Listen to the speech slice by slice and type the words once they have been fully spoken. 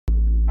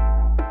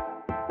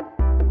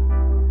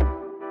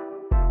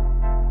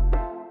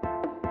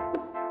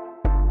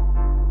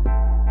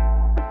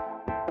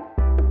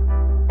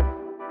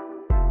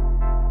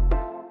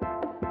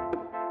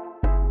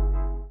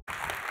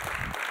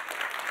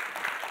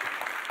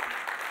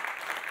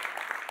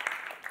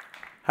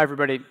Hi,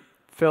 everybody.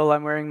 Phil,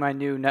 I'm wearing my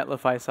new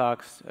Netlify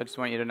socks. I just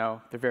want you to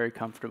know they're very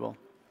comfortable.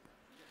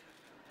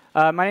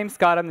 My name's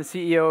Scott. I'm the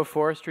CEO of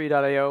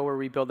Forestry.io, where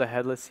we build a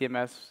headless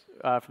CMS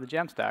for the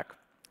JAMstack.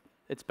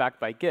 It's backed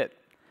by Git.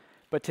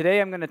 But today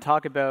I'm going to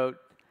talk about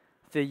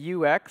the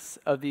UX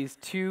of these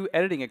two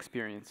editing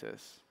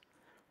experiences.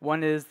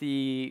 One is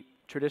the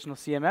traditional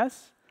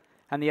CMS,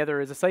 and the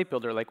other is a site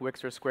builder like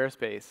Wix or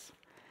Squarespace.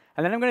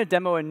 And then I'm going to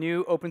demo a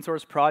new open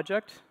source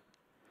project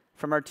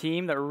from our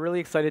team that we're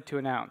really excited to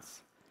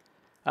announce.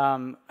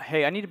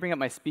 Hey, I need to bring up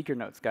my speaker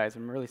notes, guys.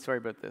 I'm really sorry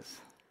about this.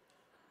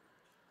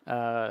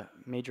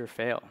 Major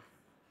fail.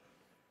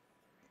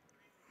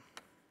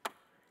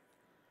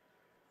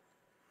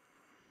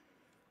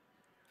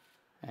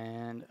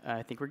 And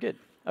I think we're good.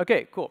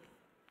 OK, cool.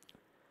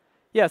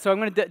 Yeah, so I'm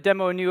going to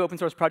demo a new open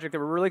source project that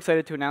we're really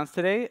excited to announce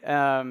today,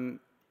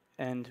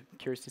 and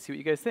curious to see what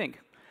you guys think.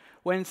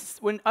 When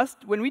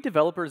we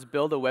developers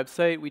build a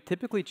website, we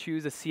typically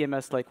choose a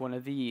CMS like one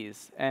of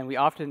these, and we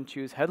often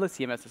choose headless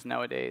CMSs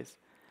nowadays.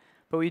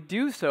 But we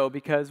do so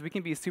because we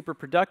can be super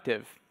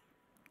productive,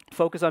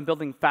 focus on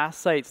building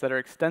fast sites that are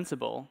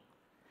extensible,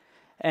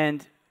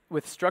 and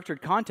with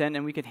structured content,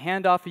 and we can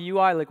hand off a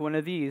UI like one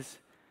of these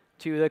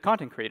to the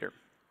content creator.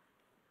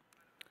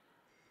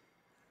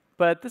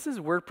 But this is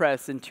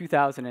WordPress in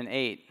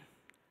 2008.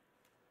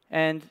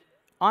 And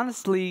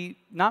honestly,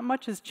 not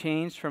much has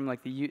changed from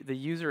like the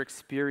user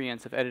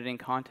experience of editing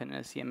content in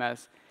a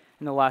CMS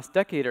in the last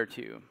decade or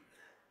two.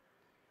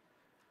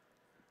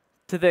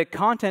 To the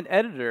content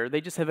editor,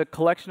 they just have a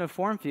collection of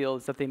form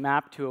fields that they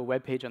map to a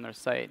web page on their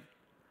site.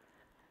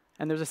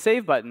 And there's a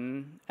save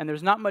button, and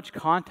there's not much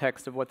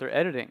context of what they're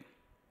editing.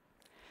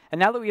 And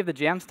now that we have the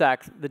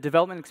JAMstack, the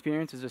development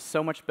experience is just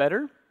so much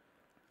better.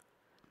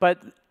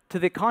 But to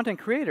the content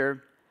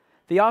creator,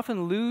 they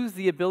often lose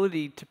the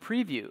ability to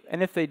preview.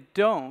 And if they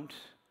don't,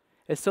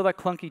 it's still that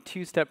clunky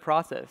two-step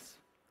process.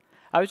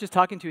 I was just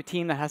talking to a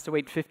team that has to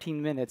wait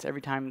 15 minutes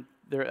every time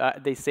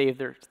they save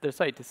their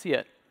site to see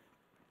it.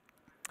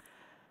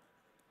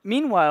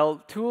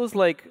 Meanwhile, tools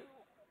like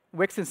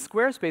Wix and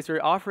Squarespace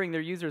are offering their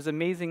users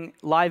amazing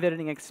live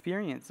editing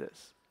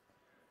experiences.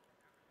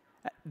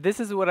 This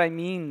is what I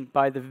mean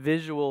by the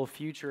visual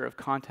future of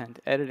content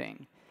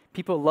editing.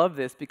 People love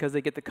this because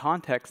they get the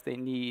context they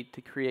need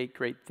to create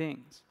great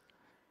things.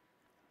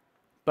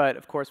 But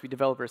of course, we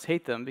developers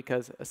hate them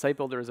because a site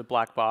builder is a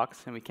black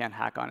box, and we can't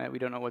hack on it. We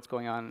don't know what's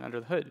going on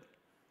under the hood.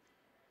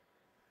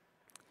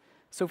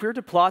 So if we were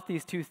to plot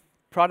these two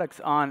products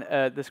on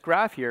this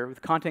graph here,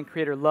 with content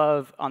creator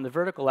love on the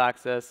vertical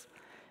axis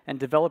and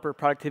developer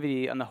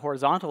productivity on the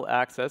horizontal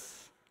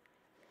axis,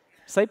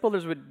 site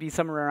builders would be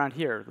somewhere around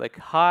here, like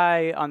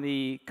high on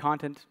the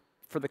content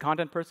for the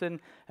content person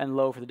and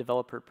low for the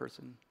developer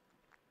person.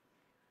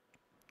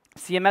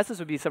 CMSs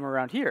would be somewhere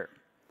around here,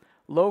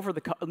 low for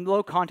the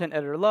low content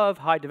editor love,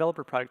 high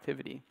developer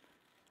productivity.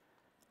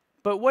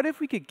 But what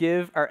if we could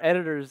give our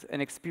editors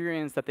an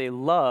experience that they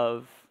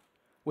love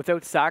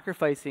without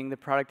sacrificing the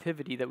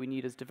productivity that we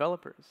need as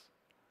developers?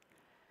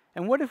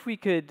 And what if we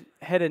could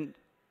head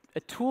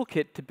a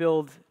toolkit to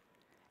build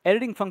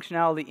editing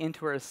functionality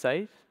into our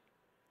site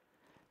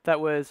that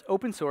was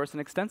open source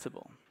and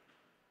extensible?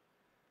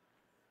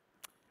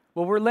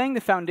 Well, we're laying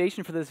the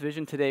foundation for this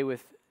vision today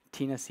with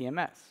Tina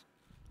CMS.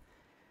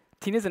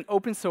 Tina is an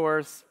open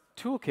source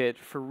toolkit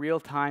for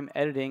real-time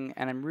editing,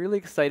 and I'm really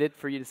excited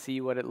for you to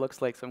see what it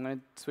looks like. So I'm going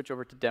to switch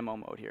over to demo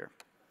mode here.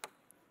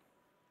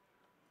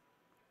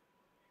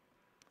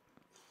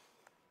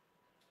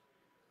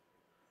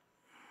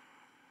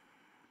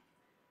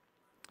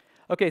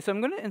 OK, so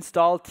I'm going to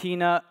install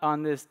Tina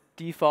on this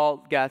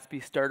default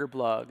Gatsby starter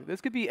blog.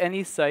 This could be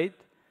any site,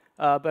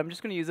 but I'm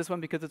just going to use this one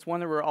because it's one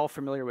that we're all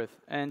familiar with.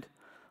 And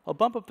I'll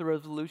bump up the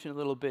resolution a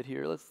little bit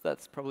here.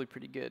 That's probably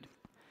pretty good.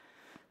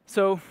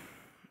 So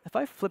if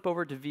I flip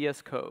over to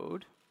VS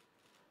Code,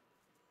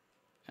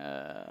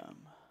 all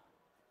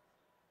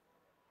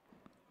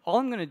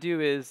I'm going to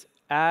do is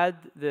add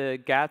the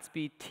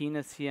Gatsby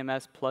Tina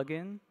CMS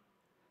plugin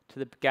to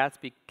the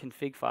Gatsby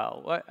config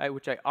file,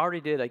 which I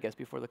already did, I guess,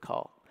 before the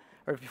call.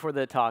 Or before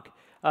the talk.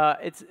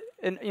 It's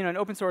an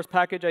open source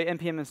package. I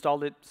npm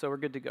installed it, so we're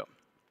good to go.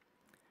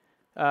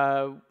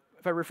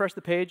 If I refresh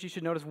the page, you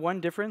should notice one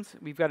difference.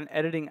 We've got an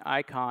editing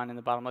icon in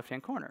the bottom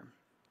left-hand corner.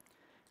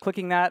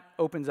 Clicking that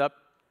opens up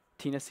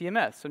Tina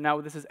CMS. So now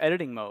this is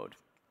editing mode.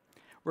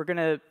 We're going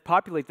to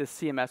populate this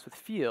CMS with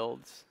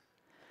fields.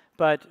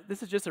 But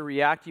this is just a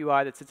React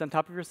UI that sits on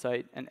top of your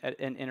site and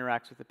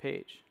interacts with the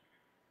page.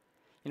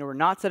 We're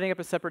not setting up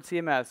a separate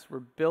CMS.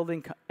 We're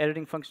building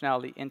editing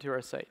functionality into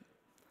our site.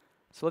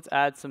 So let's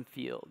add some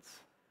fields.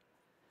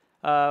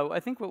 I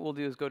think what we'll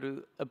do is go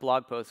to a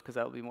blog post, because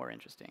that will be more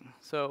interesting.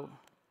 So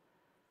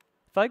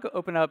if I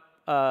open up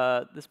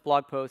this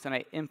blog post and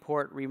I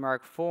import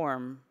remark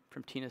form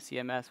from Tina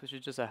CMS, which is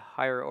just a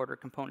higher order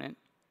component,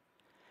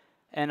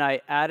 and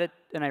I add it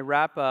and I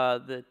wrap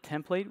the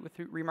template with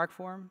remark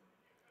form,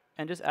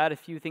 and just add a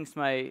few things to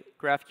my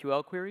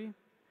GraphQL query,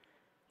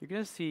 you're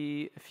going to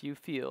see a few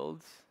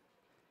fields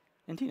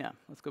in Tina.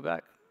 Let's go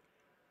back.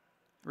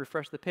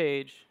 Refresh the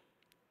page.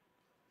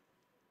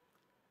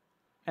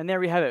 And there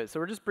we have it. So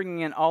we're just bringing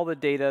in all the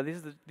data.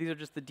 These are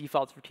just the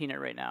defaults for TNet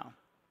right now.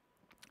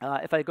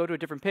 If I go to a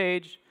different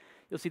page,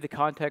 you'll see the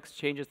context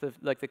changes,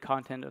 the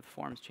content of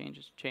forms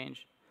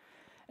change.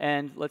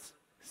 And let's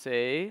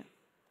say,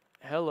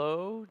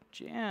 hello,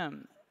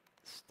 JAMstack.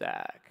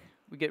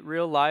 We get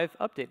real live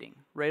updating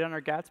right on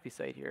our Gatsby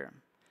site here.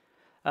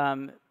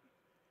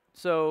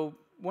 So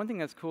one thing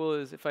that's cool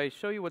is if I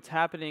show you what's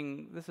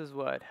happening, this is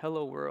what,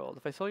 hello world.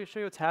 If I show you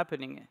what's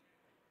happening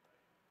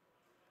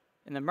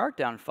in the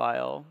Markdown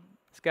file,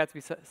 this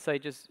Gatsby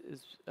site just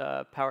is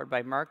powered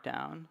by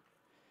Markdown.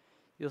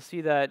 You'll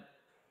see that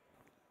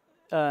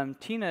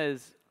Tina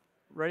is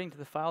writing to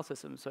the file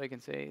system. So I can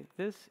say,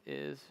 this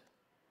is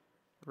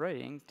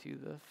writing to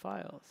the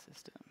file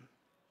system.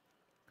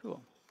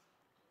 Cool.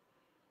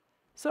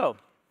 So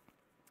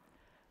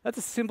that's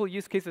a simple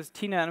use case of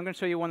Tina, and I'm going to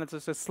show you one that's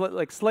just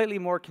slightly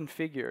more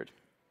configured.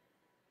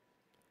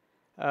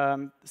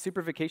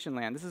 Super Vacation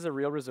Land. This is a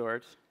real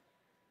resort.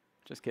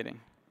 Just kidding.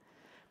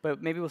 But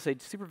maybe we'll say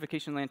Super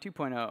Vacation Land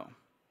 2.0.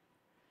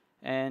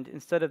 And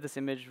instead of this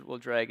image, we'll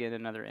drag in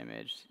another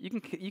image. You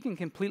can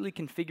completely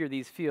configure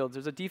these fields.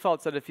 There's a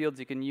default set of fields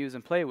you can use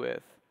and play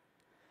with.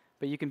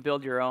 But you can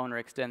build your own or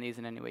extend these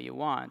in any way you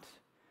want.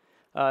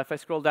 If I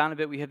scroll down a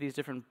bit, we have these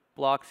different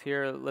blocks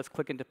here. Let's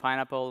click into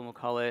pineapple, and we'll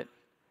call it,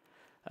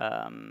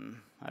 I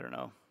don't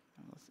know,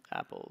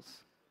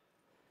 apples.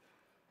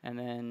 And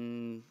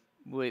then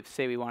we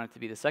say we want it to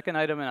be the second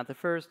item and not the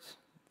first.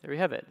 There we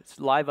have it. It's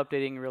live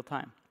updating in real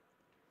time.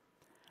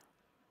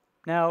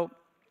 Now,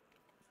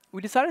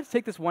 we decided to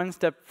take this one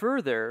step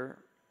further,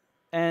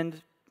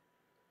 and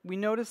we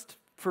noticed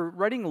for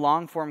writing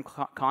long-form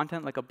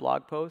content like a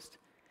blog post,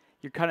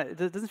 it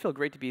doesn't feel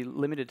great to be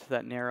limited to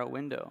that narrow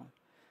window.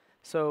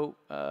 So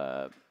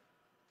I'll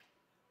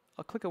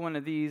click on one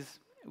of these,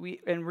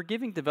 and we're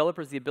giving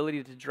developers the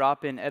ability to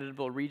drop in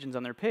editable regions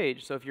on their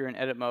page. So if you're in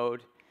edit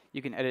mode,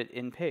 you can edit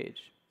in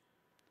page.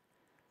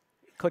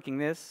 Clicking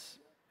this,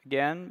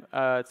 again,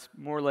 it's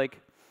more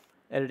like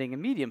editing a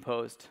Medium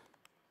post.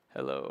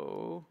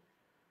 Hello,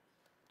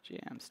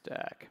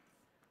 JAMstack.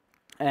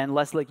 And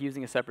less like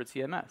using a separate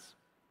CMS.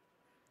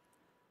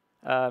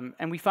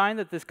 And we find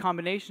that this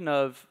combination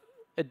of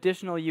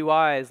additional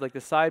UIs like the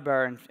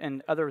sidebar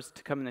and others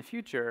to come in the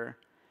future,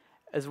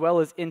 as well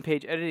as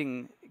in-page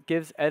editing,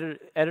 gives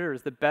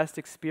editors the best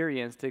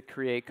experience to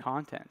create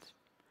content.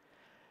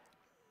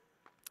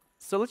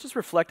 So let's just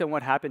reflect on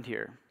what happened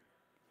here.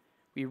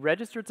 We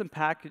registered some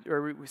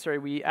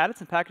we added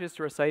some packages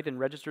to our site and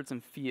registered some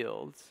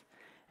fields,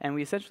 and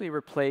we essentially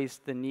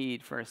replaced the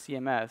need for a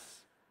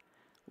CMS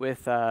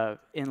with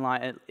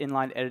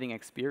inline editing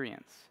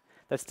experience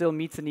that still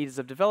meets the needs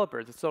of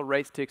developers. It still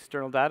writes to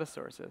external data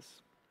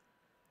sources.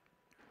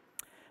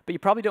 But you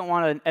probably don't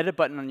want an edit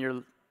button on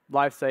your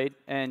live site,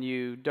 and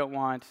you don't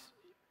want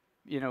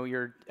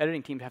your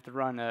editing team to have to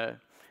run a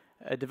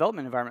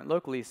development environment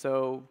locally.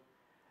 So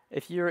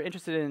if you're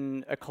interested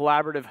in a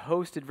collaborative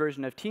hosted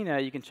version of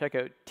Tina, you can check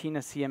out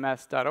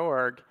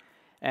tinacms.org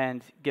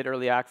and get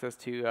early access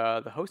to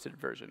the hosted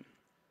version.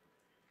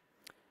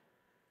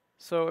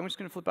 So I'm just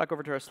going to flip back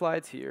over to our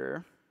slides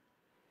here.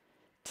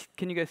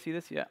 Can you guys see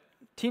this? Yeah.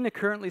 Tina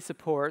currently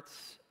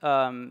supports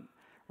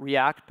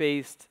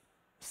React-based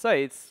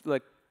sites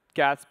like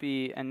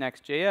Gatsby and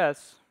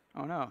Next.js.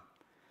 Oh, no.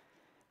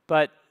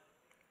 But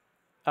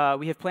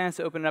we have plans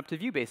to open it up to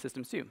Vue-based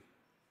systems, too.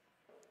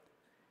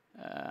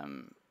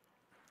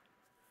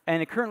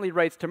 And it currently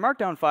writes to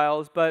Markdown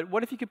files, but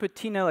what if you could put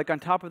Tina on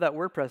top of that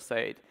WordPress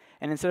site,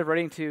 and instead of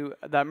writing to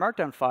that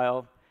Markdown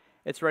file,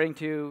 it's writing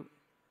to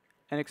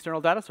an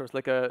external data source,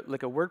 like a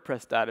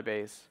WordPress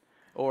database,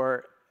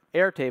 or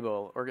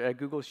Airtable, or a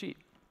Google Sheet.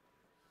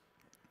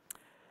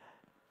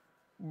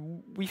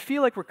 We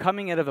feel like we're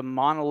coming out of a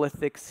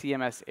monolithic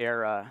CMS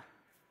era,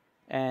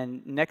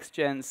 and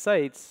next-gen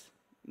sites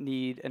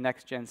need a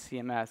next-gen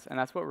CMS, and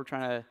that's what we're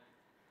trying to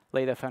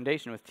lay the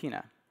foundation with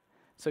Tina.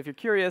 So if you're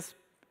curious,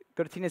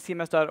 go to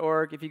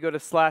tinacms.org. If you go to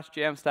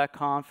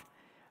 /jamstackconf,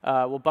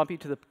 we'll bump you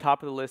to the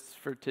top of the list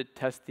to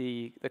test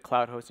the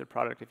cloud-hosted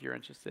product if you're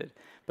interested.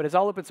 But it's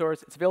all open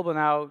source. It's available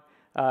now.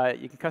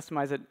 You can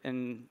customize it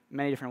in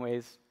many different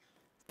ways.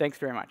 Thanks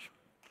very much.